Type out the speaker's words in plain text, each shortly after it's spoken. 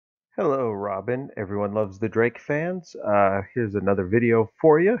Hello, Robin. Everyone loves the Drake fans. Here's another video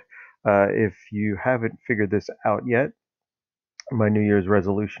for you. If you haven't figured this out yet, my New Year's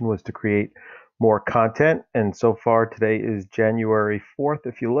resolution was to create more content, and so far today is January 4th.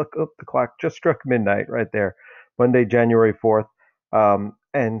 If you look up, the clock just struck midnight right there, Monday, January 4th.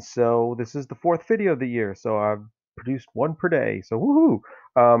 And so this is the fourth video of the year, so I've produced one per day, so woohoo!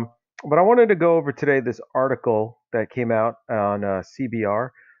 But I wanted to go over today this article that came out on CBR,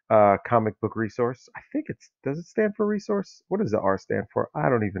 Comic Book Resource. I think does it stand for resource? What does the R stand for? I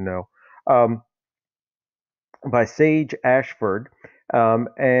don't even know. Um, by Sage Ashford.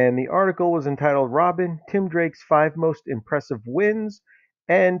 And the article was entitled Robin, Tim Drake's Five Most Impressive Wins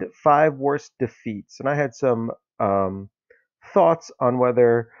and Five Worst Defeats. And I had some thoughts on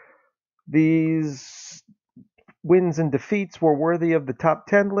whether these wins and defeats were worthy of the top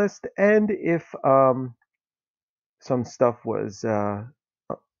 10 list and if some stuff was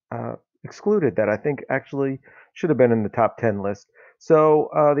excluded that I think actually should have been in the top 10 list. So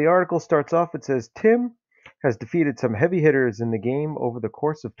the article starts off, it says Tim has defeated some heavy hitters in the game over the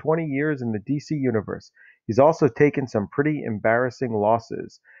course of 20 years in the DC universe. He's also taken some pretty embarrassing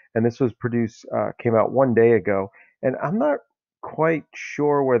losses. And this was came out one day ago. And I'm not quite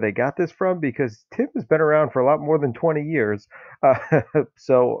sure where they got this from because Tim has been around for a lot more than 20 years.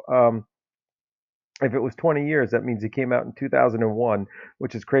 So if it was 20 years, that means he came out in 2001,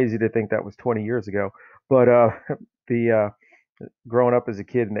 which is crazy to think that was 20 years ago. But the growing up as a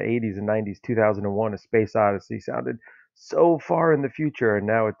kid in the 80s and 90s, 2001, A Space Odyssey sounded so far in the future, and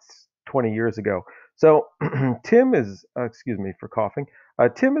now it's 20 years ago. So Tim is, excuse me for coughing,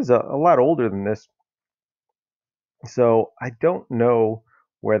 Tim is a lot older than this, so I don't know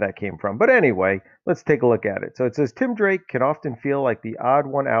where that came from. But anyway, let's take a look at it. So it says Tim Drake can often feel like the odd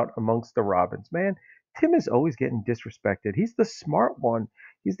one out amongst the Robins. Man, Tim is always getting disrespected. He's the smart one.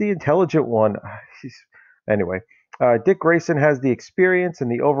 He's the intelligent one. Anyway, Dick Grayson has the experience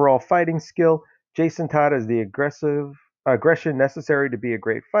and the overall fighting skill. Jason Todd has the aggression necessary to be a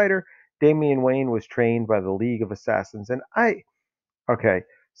great fighter. Damian Wayne was trained by the League of Assassins. Okay,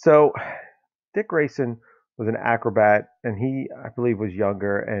 so Dick Grayson was an acrobat, and he, I believe, was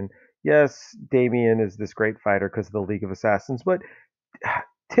younger. And yes, Damien is this great fighter because of the League of Assassins, but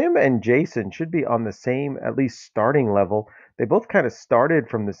Tim and Jason should be on the same, at least starting level. They both kind of started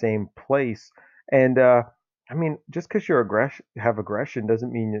from the same place, and I mean, just because have aggression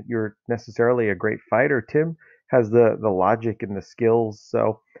doesn't mean that you're necessarily a great fighter. Tim has the logic and the skills,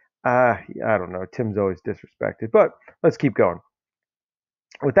 so I don't know. Tim's always disrespected, but let's keep going.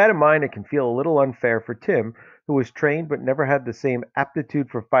 With that in mind, it can feel a little unfair for Tim, who was trained but never had the same aptitude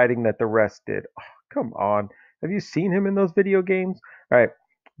for fighting that the rest did. Oh, come on. Have you seen him in those video games? All right.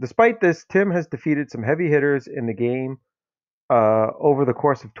 Despite this, Tim has defeated some heavy hitters in the game over the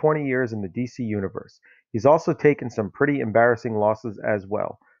course of 20 years in the DC universe. He's also taken some pretty embarrassing losses as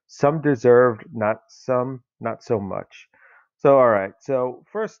well. Some deserved, not so much. So, all right. So,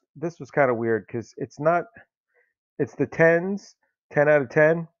 first, this was kind of weird because it's the tens, 10 out of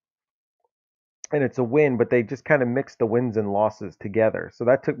 10, and it's a win, but they just kind of mixed the wins and losses together. So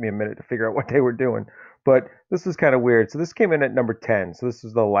that took me a minute to figure out what they were doing. But this was kind of weird. So this came in at number 10. So this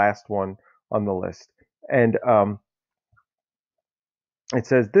was the last one on the list. And it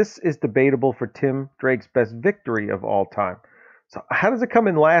says, this is debatable for Tim Drake's best victory of all time. So how does it come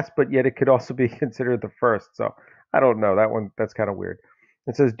in last, but yet it could also be considered the first? So I don't know. That's kind of weird.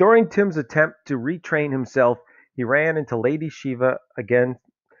 It says, during Tim's attempt to retrain himself, he ran into Lady Shiva again,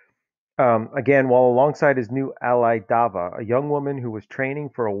 while alongside his new ally Dava, a young woman who was training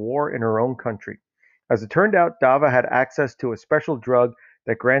for a war in her own country. As it turned out, Dava had access to a special drug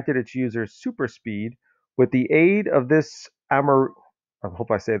that granted its users super speed. With the aid of this I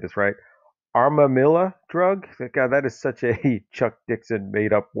hope I say this right, Armamilla drug. God, that is such a Chuck Dixon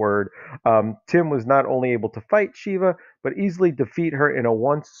made up word. Tim was not only able to fight Shiva, but easily defeat her in a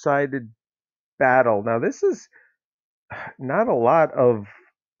one sided battle. Now, this is not a lot of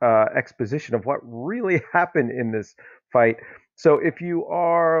exposition of what really happened in this fight. So if you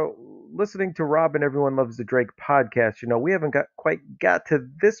are listening to Rob and Everyone Loves the Drake podcast, you know we haven't quite got to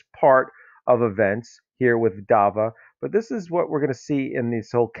this part of events here with Dava, but this is what we're going to see in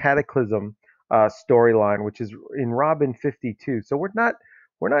this whole Cataclysm storyline, which is in Robin 52. So we're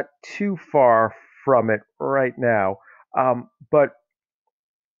not too far from it right now, but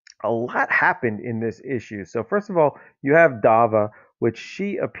a lot happened in this issue. So first of all, you have Dava, which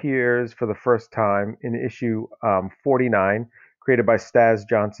she appears for the first time in issue 49, created by Staz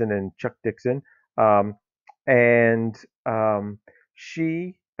Johnson and Chuck Dixon. Um, and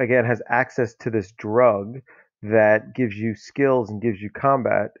she, again, has access to this drug that gives you skills and gives you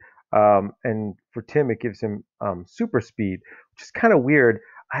combat. and for Tim, it gives him super speed, which is kind of weird.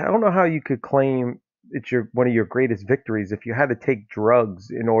 I don't know how you could claim it's your one of your greatest victories if you had to take drugs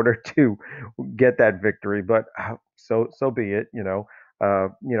in order to get that victory. But so be it.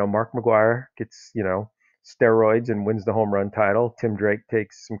 Mark McGuire gets steroids and wins the home run title. Tim Drake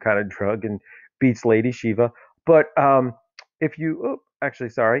takes some kind of drug and beats Lady Shiva. But if you actually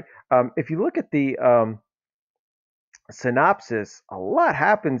sorry, if you look at the synopsis, a lot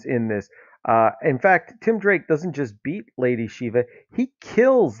happens in this. In fact, Tim Drake doesn't just beat Lady Shiva, he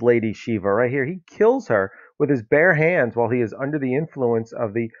kills Lady Shiva right here. He kills her with his bare hands while he is under the influence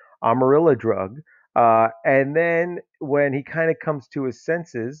of the Amarilla drug. And then when he kind of comes to his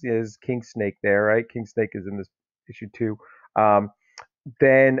senses, is King Snake there, right? King Snake is in this issue too. Um,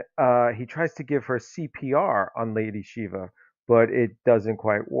 then he tries to give her CPR on Lady Shiva, but it doesn't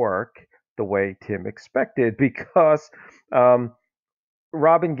quite work the way Tim expected because um,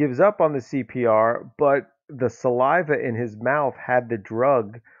 Robin gives up on the CPR, but the saliva in his mouth had the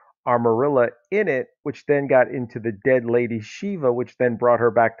drug Amarilla in it, which then got into the dead Lady Shiva, which then brought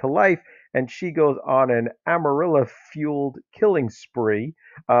her back to life. And she goes on an Amarilla fueled killing spree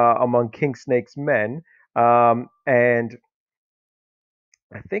among King Snake's men. And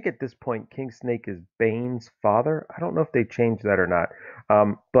I think at this point, King Snake is Bane's father. I don't know if they changed that or not,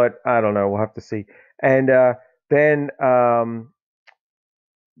 but I don't know. We'll have to see. And then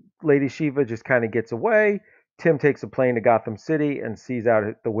Lady Shiva just kind of gets away. Tim takes a plane to Gotham City and sees out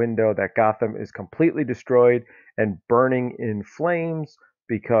the window that Gotham is completely destroyed and burning in flames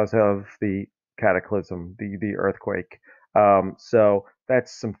because of the cataclysm, the earthquake. So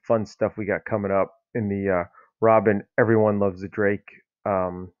that's some fun stuff we got coming up in the Robin Everyone Loves the Drake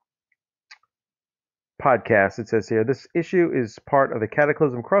um, podcast. It says here this issue is part of the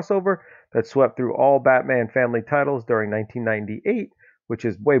Cataclysm crossover that swept through all Batman family titles during 1998, which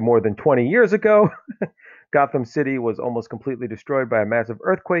is way more than 20 years ago. Gotham City was almost completely destroyed by a massive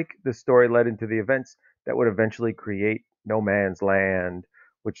earthquake. This story led into the events that would eventually create No Man's Land,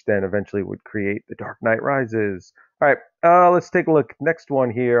 which then eventually would create The Dark Knight Rises. All right, let's take a look. Next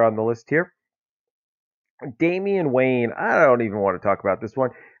one here on the list here. Damian Wayne, I don't even want to talk about this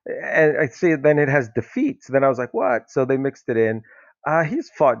one. And I see then it has defeats. Then I was like, what? So they mixed it in. He's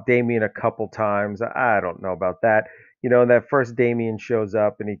fought Damian a couple times. I don't know about that. That first Damian shows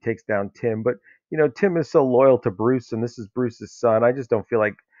up and he takes down Tim, but Tim is so loyal to Bruce, and this is Bruce's son. I just don't feel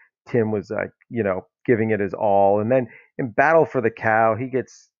like Tim was like, giving it his all. And then in Battle for the Cow, he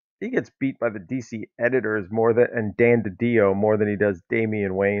gets beat by the DC editors more than and Dan DiDio more than he does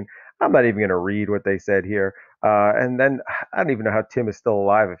Damian Wayne. I'm not even going to read what they said here. And then I don't even know how Tim is still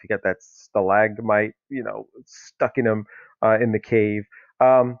alive if he got that stalagmite, stuck in him in the cave.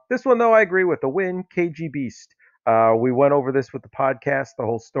 This one, though, I agree with the win. KG Beast. We went over this with the podcast, the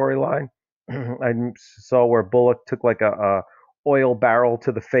whole storyline. I saw where Bullock took like a oil barrel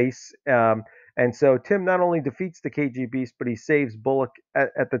to the face. And so Tim not only defeats the KG Beast, but he saves Bullock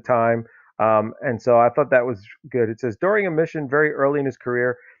at the time. And so I thought that was good. It says during a mission very early in his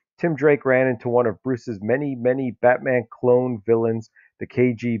career, Tim Drake ran into one of Bruce's many, many Batman clone villains, the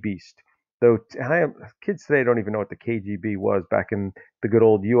KG Beast. Though kids today don't even know what the KGB was back in the good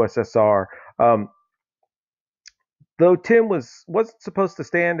old USSR. Um, though Tim wasn't supposed to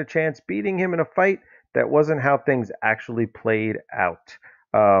stand a chance beating him in a fight, that wasn't how things actually played out.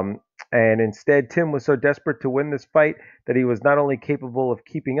 Um, and instead, Tim was so desperate to win this fight that he was not only capable of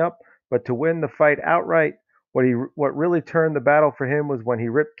keeping up, but to win the fight outright. What really turned the battle for him was when he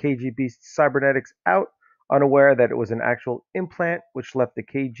ripped KG Beast's cybernetics out, unaware that it was an actual implant, which left the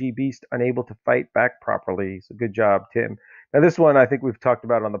KG Beast unable to fight back properly. So good job, Tim. Now this one I think we've talked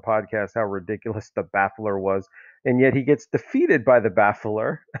about on the podcast how ridiculous the Baffler was, and yet he gets defeated by the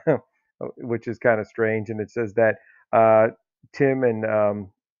Baffler, which is kind of strange. And it says that Tim and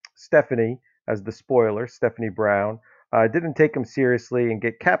Stephanie, as the spoiler, Stephanie Brown, didn't take him seriously and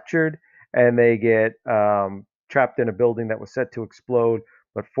get captured, and they get trapped in a building that was set to explode.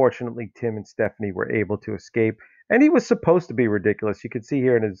 But fortunately, Tim and Stephanie were able to escape. And he was supposed to be ridiculous. You could see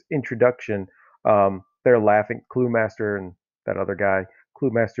here in his introduction, they're laughing. Cluemaster and that other guy,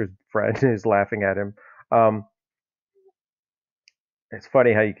 Cluemaster's friend, is laughing at him. Um, it's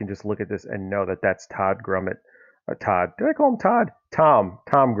funny how you can just look at this and know that that's Todd Grummett. Todd. Did I call him Todd? Tom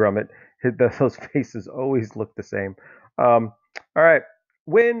Grummett. Those faces always look the same. All right.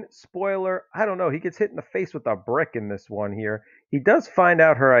 Win, spoiler, I don't know. He gets hit in the face with a brick in this one here. He does find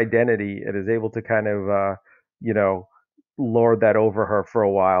out her identity and is able to kind of, you know, lord that over her for a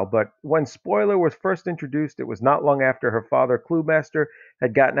while. But when Spoiler was first introduced, it was not long after her father, Cluemaster,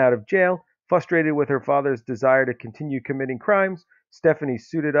 had gotten out of jail. Frustrated with her father's desire to continue committing crimes, Stephanie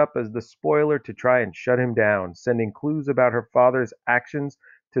suited up as the spoiler to try and shut him down, sending clues about her father's actions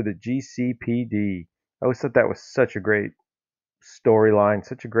to the GCPD. I always thought that was such a great storyline,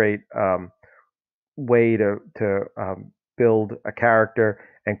 such a great way to build a character,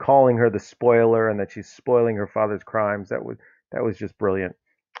 and calling her the spoiler and that she's spoiling her father's crimes. That was just brilliant.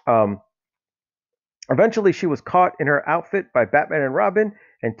 Um, Eventually, she was caught in her outfit by Batman and Robin,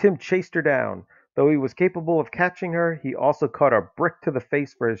 and Tim chased her down. Though he was capable of catching her, he also caught a brick to the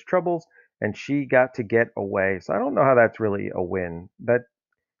face for his troubles, and she got to get away. So I don't know how that's really a win. That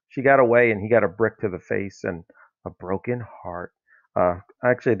she got away and he got a brick to the face and a broken heart.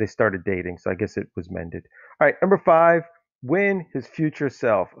 Actually, they started dating, so I guess it was mended. All right, number five, Win his future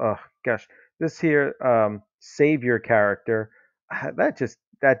self. Oh gosh, this here savior character,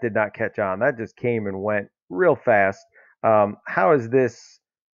 that did not catch on. That just came and went real fast. How is this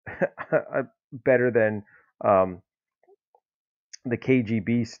better than um, the KG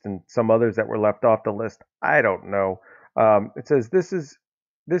Beast and some others that were left off the list? I don't know. It says this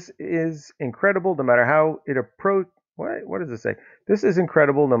is incredible no matter how it approach. What does it say? This is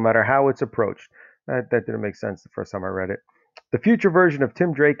incredible no matter how it's approached. That didn't make sense the first time I read it. The future version of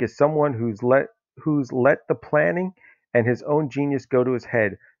Tim Drake is someone who's let the planning and his own genius go to his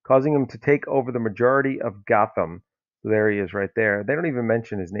head, causing him to take over the majority of Gotham. So there he is right there. They don't even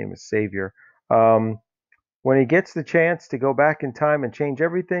mention his name as Savior. Um, when he gets the chance to go back in time and change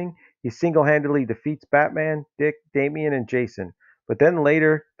everything, he single-handedly defeats Batman, Dick, Damian, and Jason. But then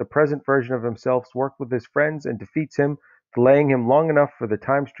later, the present version of himself works with his friends and defeats him, delaying him long enough for the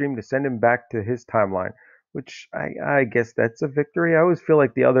time stream to send him back to his timeline. Which I guess that's a victory. I always feel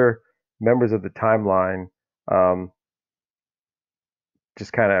like the other members of the timeline um,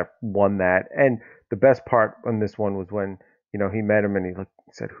 just kind of won that. And the best part on this one was when he met him and he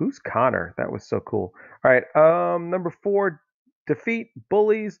said, "Who's Connor?" That was so cool. All right, number four, defeat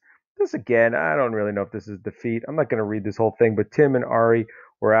bullies. This again, I don't really know if this is defeat. I'm not going to read this whole thing, but Tim and Ari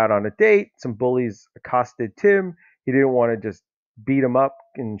were out on a date. Some bullies accosted Tim. He didn't want to just beat him up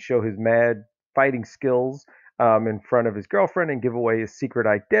and show his mad fighting skills in front of his girlfriend and give away his secret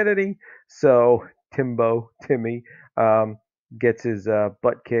identity. So Timmy, um, gets his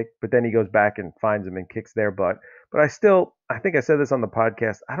butt kicked, but then he goes back and finds him and kicks their butt. But I think I said this on the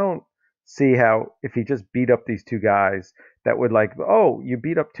podcast. I don't see how if he just beat up these two guys, that would like, oh, you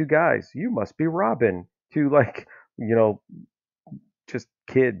beat up two guys, you must be Robin. To like, you know, just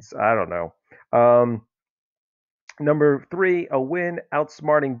kids. I don't know. Number three, a win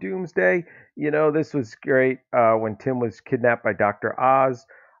outsmarting Doomsday. This was great when Tim was kidnapped by Dr. Oz.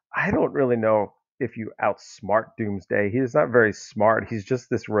 I don't really know if you outsmart Doomsday. He's not very smart. He's just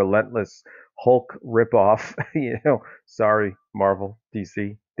this relentless Hulk ripoff. Sorry, Marvel,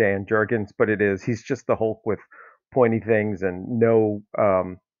 DC, Dan Jurgens, but it is. He's just the Hulk with pointy things and no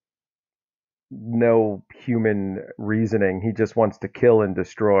human reasoning. He just wants to kill and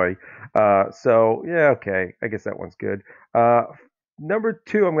destroy. So yeah, okay. I guess that one's good. Uh, Number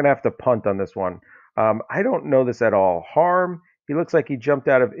two, I'm gonna have to punt on this one. I don't know this at all. Harm. He looks like he jumped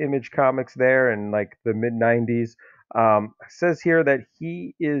out of Image Comics there in like the mid '90s. It says here that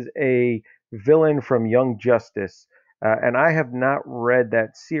he is a villain from Young Justice, and I have not read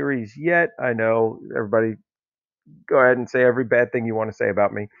that series yet. I know everybody go ahead and say every bad thing you want to say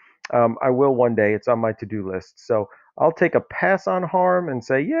about me. I will one day. It's on my to-do list. So I'll take a pass on Harm and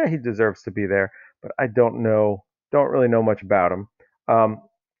say, yeah, he deserves to be there. But I don't really know much about him. Um,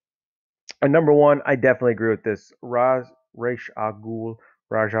 and number one, I definitely agree with this. Raj Agul.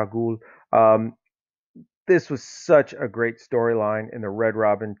 Um, this was such a great storyline in the Red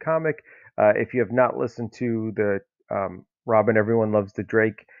Robin comic. If you have not listened to the Robin Everyone Loves the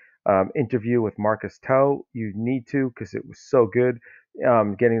Drake interview with Marcus Toe, you need to because it was so good.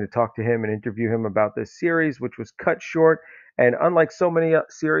 Getting to talk to him and interview him about this series, which was cut short. And unlike so many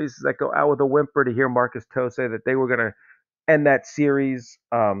series that go out with a whimper, to hear Marcus Toe say that they were going to end that series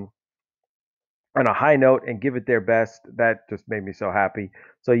on a high note and give it their best, that just made me so happy.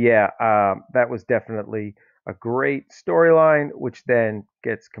 So yeah, that was definitely a great storyline, which then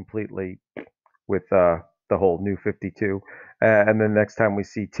gets completely with the whole New 52. And then next time we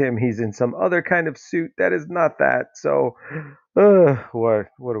see Tim, he's in some other kind of suit that is not that. So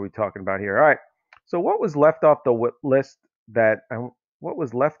what are we talking about here? All right. So what was left off the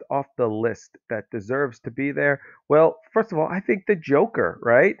list that deserves to be there? Well, first of all, I think the Joker,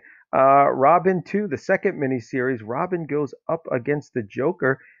 right? Robin 2, the second miniseries, Robin goes up against the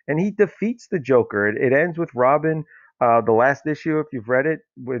Joker and he defeats the Joker. It ends with Robin The last issue, if you've read it,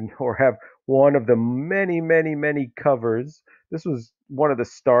 or have one of the many, many, many covers. This was one of the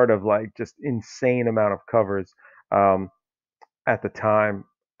start of like just insane amount of covers um, at the time.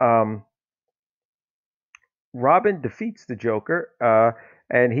 Um, Robin defeats the Joker,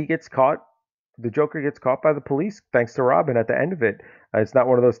 and he gets caught. The Joker gets caught by the police thanks to Robin at the end of it. It's not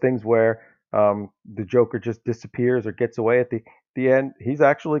one of those things where the Joker just disappears or gets away at the end. He's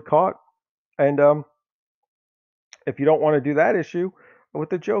actually caught. And if you don't want to do that issue with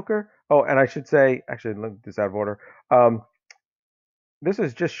the Joker, oh, and I should say, actually, let me this out of order. Um, this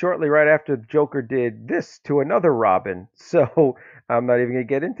is just shortly right after the Joker did this to another Robin. So I'm not even going to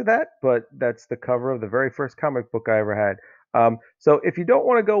get into that, but that's the cover of the very first comic book I ever had. So if you don't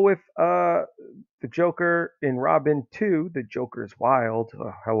want to go with the Joker in Robin 2, The Joker is Wild,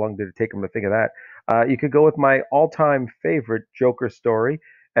 oh, how long did it take him to think of that? You could go with my all time favorite Joker story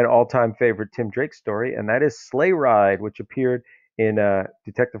and all time favorite Tim Drake story, and that is Sleigh Ride, which appeared in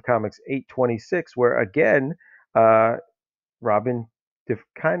Detective Comics 826, where again, uh, Robin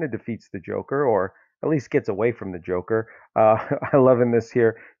kind of defeats the Joker, or at least gets away from the Joker. I love in this here.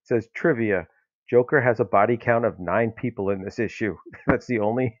 It says trivia: Joker has a body count of 9 people in this issue. That's the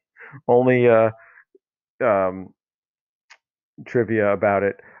only um, trivia about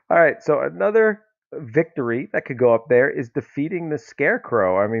it. All right, so another victory that could go up there is defeating the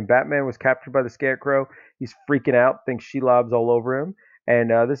Scarecrow. I mean, Batman was captured by the Scarecrow. He's freaking out, thinks Shelob's all over him.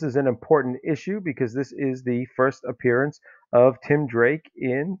 And this is an important issue because this is the first appearance of Tim Drake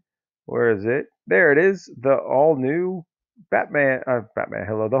in, where is it? There it is, the all new Batman,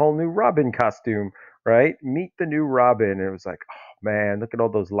 hello, the whole new Robin costume, right? Meet the new Robin. And it was like, oh man, look at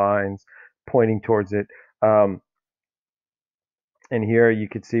all those lines pointing towards it. Um, and here you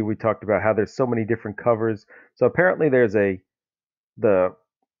can see we talked about how there's so many different covers. So apparently there's the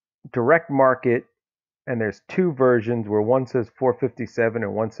direct market, and there's 2 versions where one says 457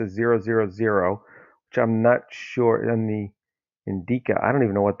 and one says 000, which I'm not sure. In the Indica, I don't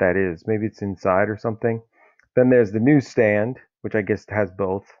even know what that is. Maybe it's inside or something. Then there's the newsstand, which I guess has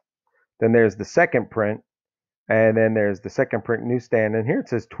both. Then there's the second print, and then there's the second print newsstand. And here it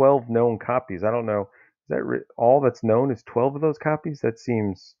says 12 known copies. I don't know. Is that all that's known is 12 of those copies? That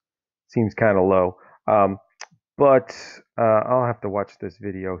seems kind of low. But I'll have to watch this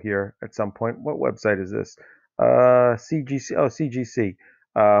video here at some point. What website is this? CGC. Oh, CGC.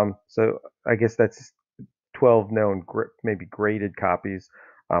 So I guess that's 12 known, maybe graded copies.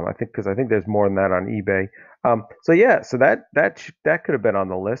 I think because I think there's more than that on eBay. So yeah, so that could have been on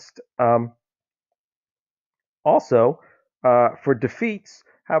the list. Also, for defeats,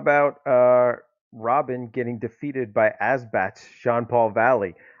 how about Robin getting defeated by Asbat's Jean Paul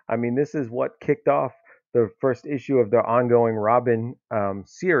Valley? I mean, this is what kicked off the first issue of the ongoing Robin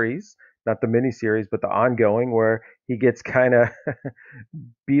series, not the miniseries, but the ongoing, where he gets kind of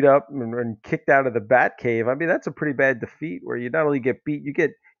beat up and kicked out of the Batcave. I mean, that's a pretty bad defeat where you not only get beat, you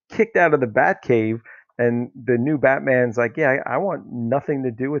get kicked out of the Batcave, and the new Batman's like, yeah, I want nothing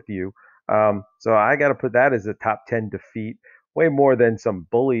to do with you. So I got to put that as a top 10 defeat, way more than some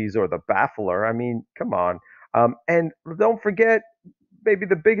bullies or the Baffler. I mean, come on. And don't forget, maybe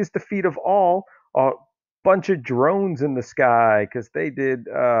the biggest defeat of all, a bunch of drones in the sky, because they did,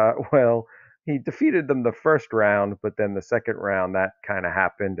 well, he defeated them the first round, but then the second round, that kind of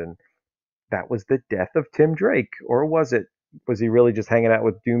happened, and that was the death of Tim Drake. Or was it? Was he really just hanging out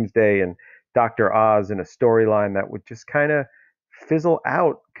with Doomsday and Dr. Oz in a storyline that would just kind of fizzle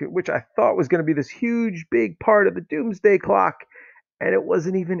out, which I thought was going to be this huge, big part of the Doomsday Clock, and it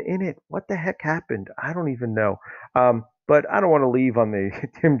wasn't even in it. What the heck happened? I don't even know. But I don't want to leave on the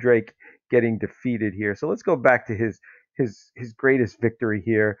Tim Drake getting defeated here. So let's go back to his greatest victory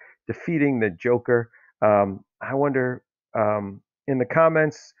here, defeating the Joker. I wonder in the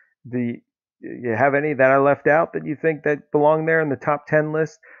comments, the you have any that I left out that you think that belong there in the top 10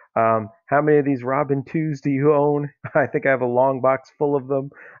 list? How many of these Robin 2s do you own? I think I have a long box full of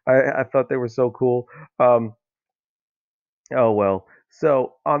them. I thought they were so cool. Oh well.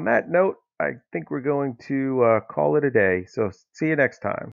 So on that note, I think we're going to call it a day. So see you next time.